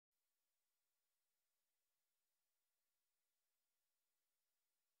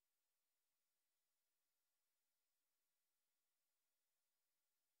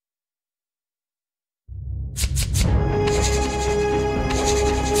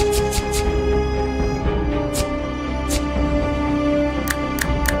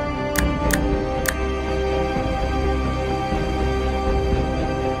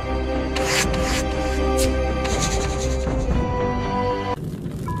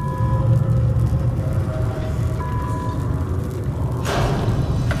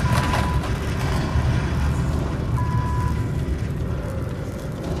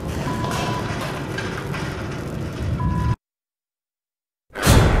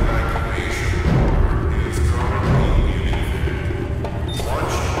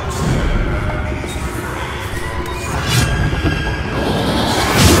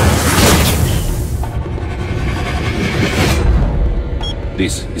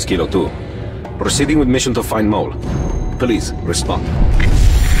This is Kilo 2. Proceeding with mission to find Mole. Please, respond.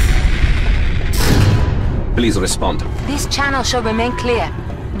 Please respond. This channel should remain clear.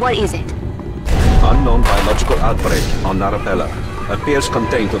 What is it? Unknown biological outbreak on Narapella. Appears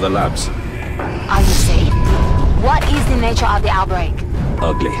contained to the labs. Are you safe? What is the nature of the outbreak?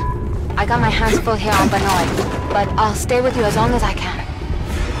 Ugly. I got my hands full here on Benoit, but I'll stay with you as long as I can.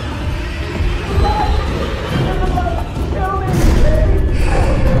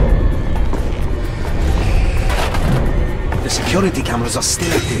 The security cameras are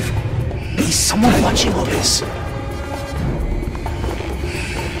still active. Is someone watching all this?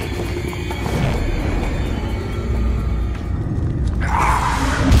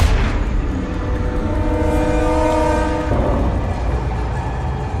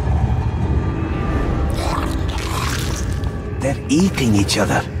 They're eating each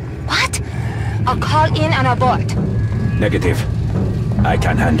other. What? I'll call in and abort. Negative. I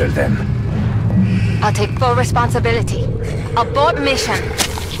can handle them. I'll take full responsibility. Abort mission.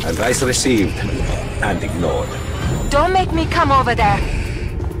 Advice received and ignored. Don't make me come over there.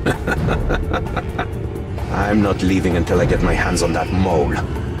 I'm not leaving until I get my hands on that mole.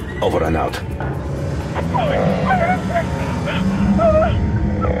 Over and out. Stay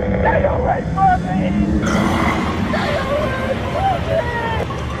away from me! Stay away from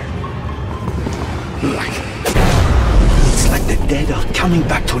me! It's like the dead are coming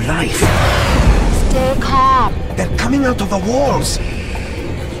back to life. Stay calm. They're coming out of the walls.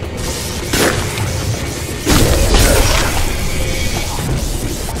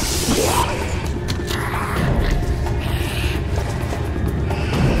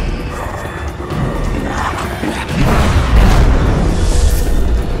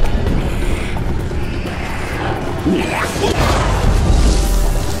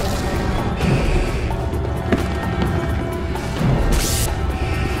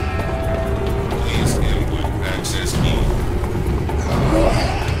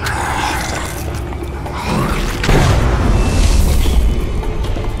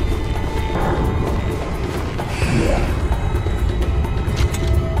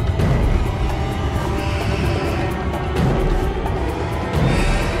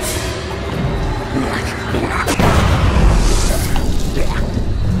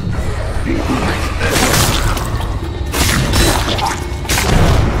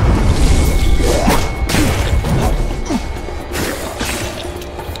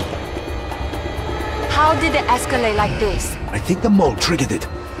 How did it escalate like this? I think the mole triggered it,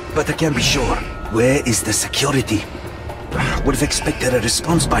 but I can't be sure. Where is the security? Would have expected a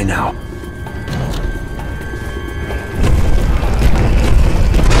response by now.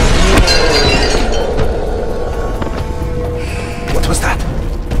 What was that?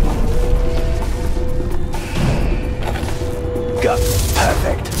 Got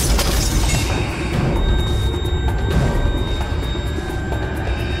perfect.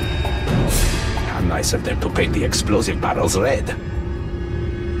 How nice of them to paint the explosive barrels red.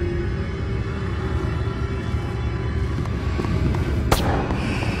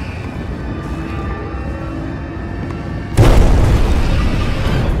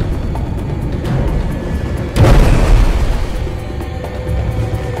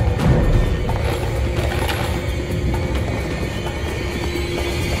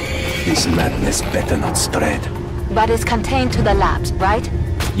 This madness better not spread. But it's contained to the labs, right?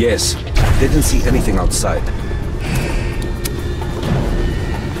 Yes, didn't see anything outside.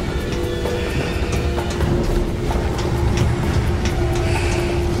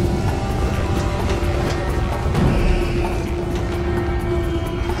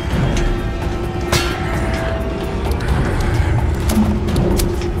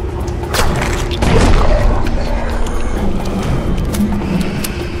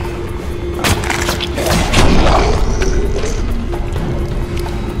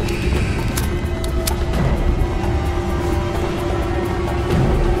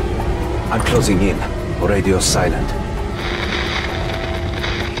 I'm closing in. Radio silent.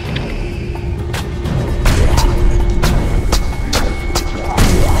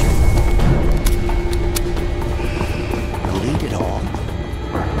 Delete it all.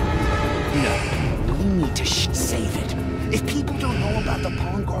 No, we need to save it. If people don't know about the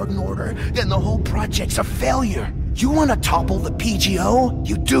Pawn Garden Order, then the whole project's a failure. You want to topple the PGO?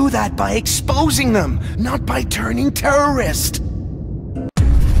 You do that by exposing them, not by turning terrorist.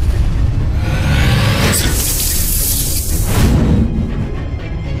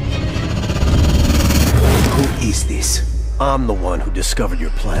 Is this? I'm the one who discovered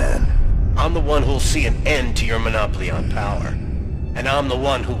your plan. I'm the one who'll see an end to your monopoly on power. And I'm the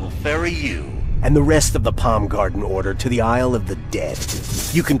one who will ferry you and the rest of the Palm Garden Order to the Isle of the Dead.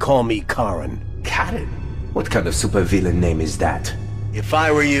 You can call me Karen. Karen? What kind of supervillain name is that? If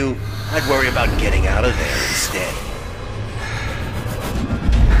I were you, I'd worry about getting out of there instead.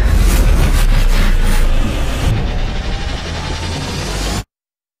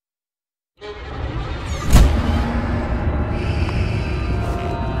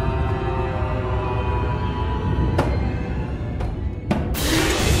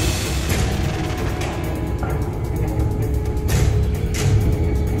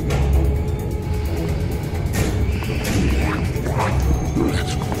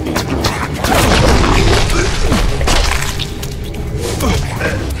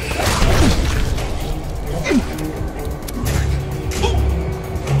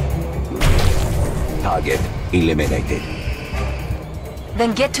 Target eliminated.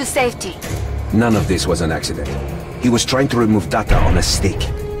 Then get to safety. None of this was an accident. He was trying to remove data on a stick.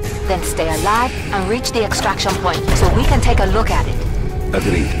 Then stay alive and reach the extraction point so we can take a look at it.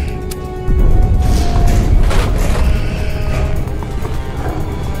 Agreed.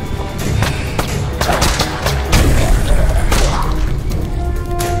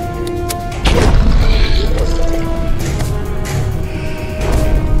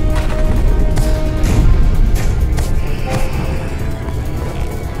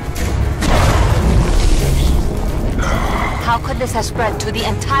 How could this have spread to the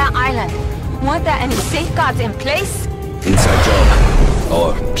entire island? Weren't there any safeguards in place? Inside job.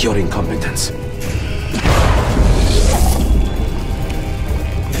 Or pure incompetence.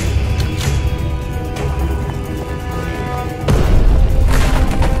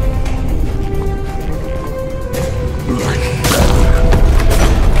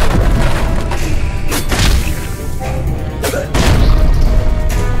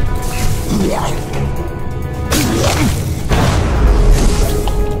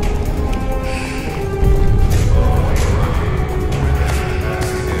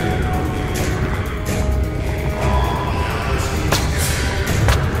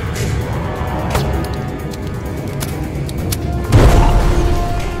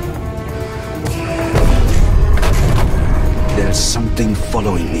 There's something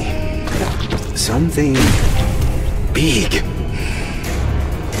following me. Something big.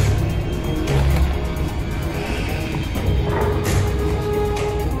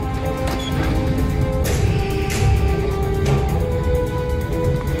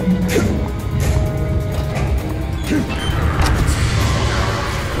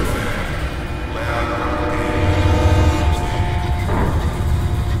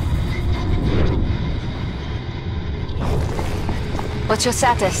 What's your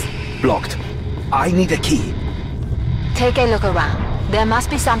status? Blocked. I need a key. Take a look around. There must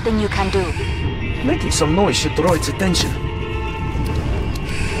be something you can do. Making some noise should draw its attention.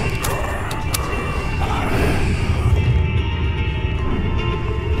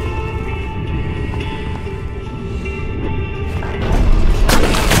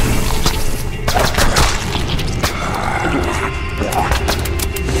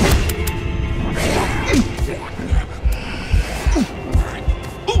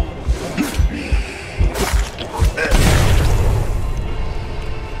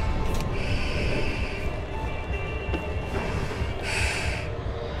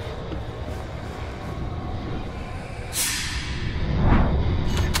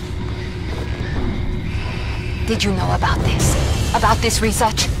 Did you know about this? About this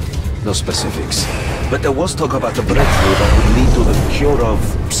research? No specifics. But there was talk about a breakthrough that would lead to the cure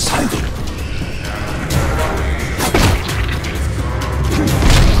of something.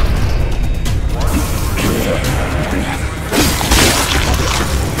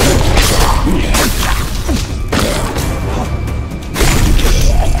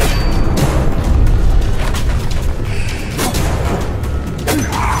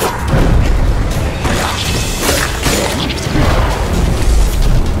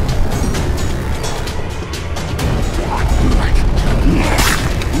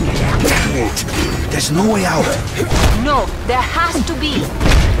 There's no way out. No, there has to be.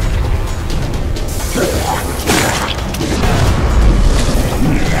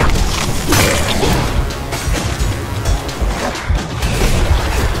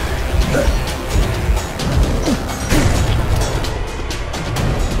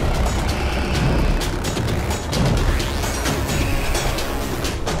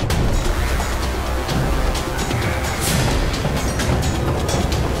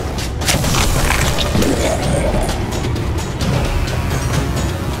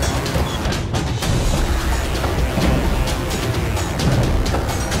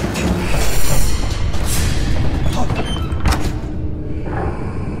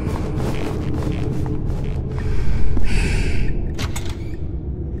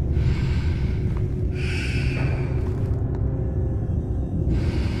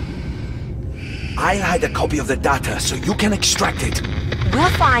 I'll hide a copy of the data so you can extract it. We'll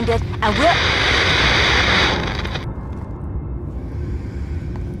find it, and we'll...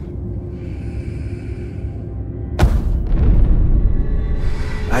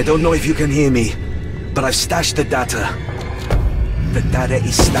 I don't know if you can hear me, but I've stashed the data. The data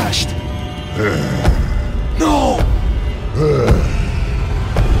is stashed. No!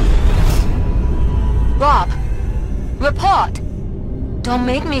 Rob, report! Don't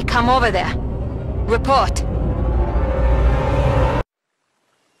make me come over there. Report.